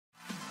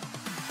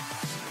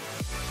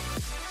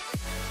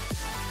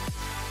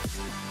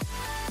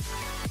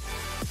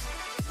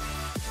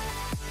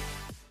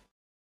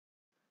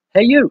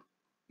Hey you!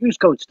 Use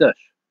code Stush.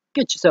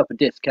 Get yourself a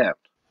discount.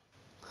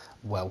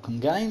 Welcome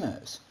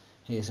gamers!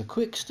 Here's a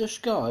quick Stush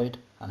guide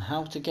on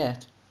how to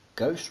get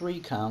Ghost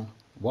Recon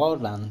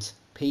Wildlands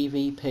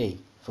PvP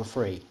for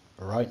free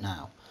right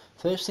now.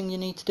 First thing you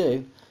need to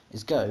do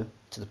is go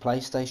to the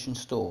PlayStation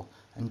Store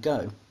and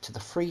go to the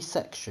free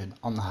section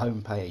on the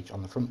home page,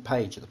 on the front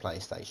page of the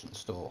PlayStation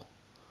Store.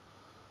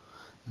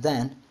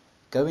 Then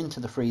go into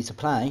the free to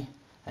play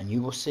and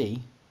you will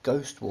see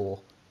Ghost War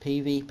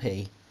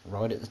PvP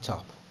right at the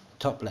top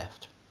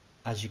left,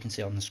 as you can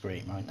see on the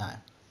screen right now.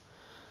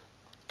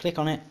 Click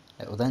on it,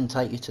 it will then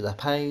take you to the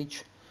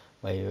page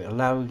where it will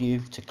allow you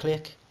to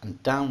click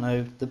and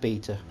download the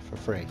beta for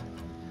free.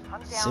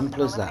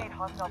 Simple as that.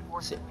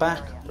 Sit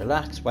back,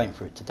 relax, wait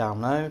for it to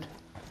download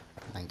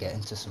and get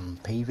into some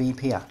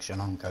PvP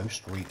action on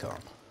Ghost Recon.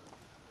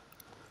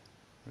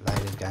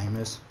 Later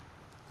gamers,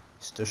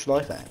 Stush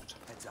life out.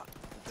 Heads up,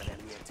 we've got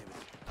enemy activity.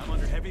 I'm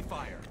under heavy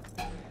fire.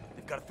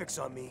 They've got a fix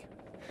on me.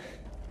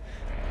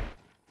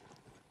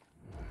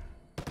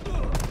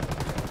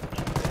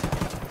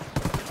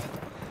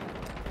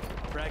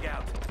 Frag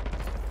out.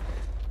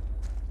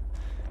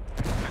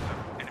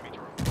 Enemy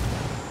drone.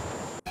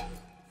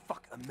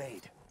 Fuck, I'm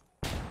made.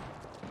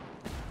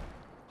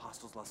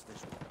 Hostiles lost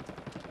visual.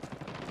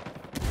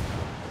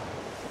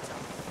 Heads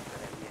up, we've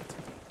got enemy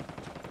activity.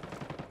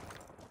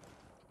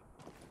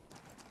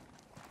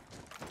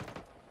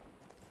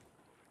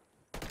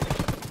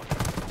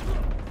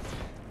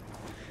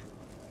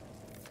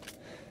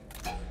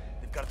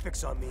 They've got a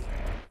fix on me.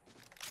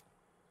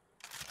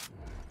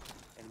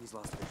 Enemies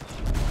lost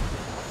visual.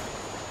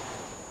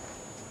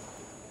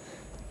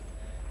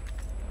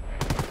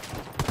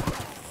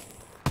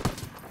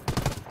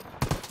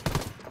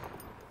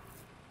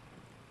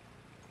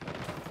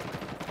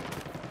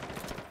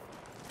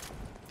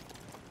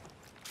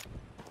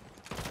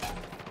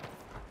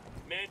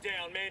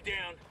 Man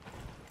down.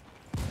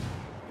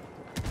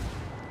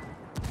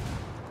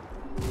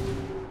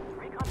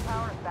 Recon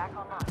power is back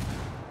online.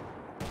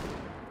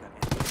 Got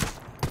enemies.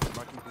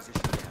 Marking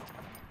position now.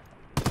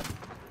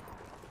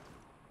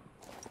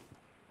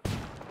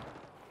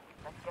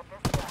 Let's get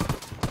this done.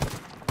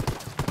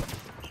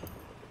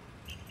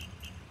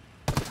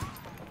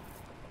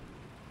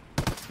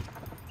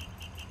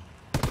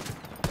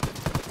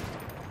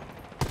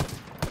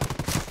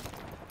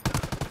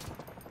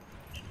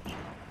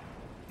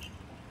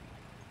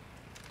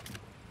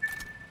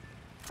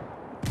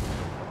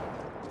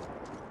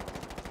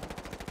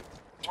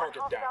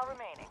 Target down.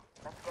 Remain.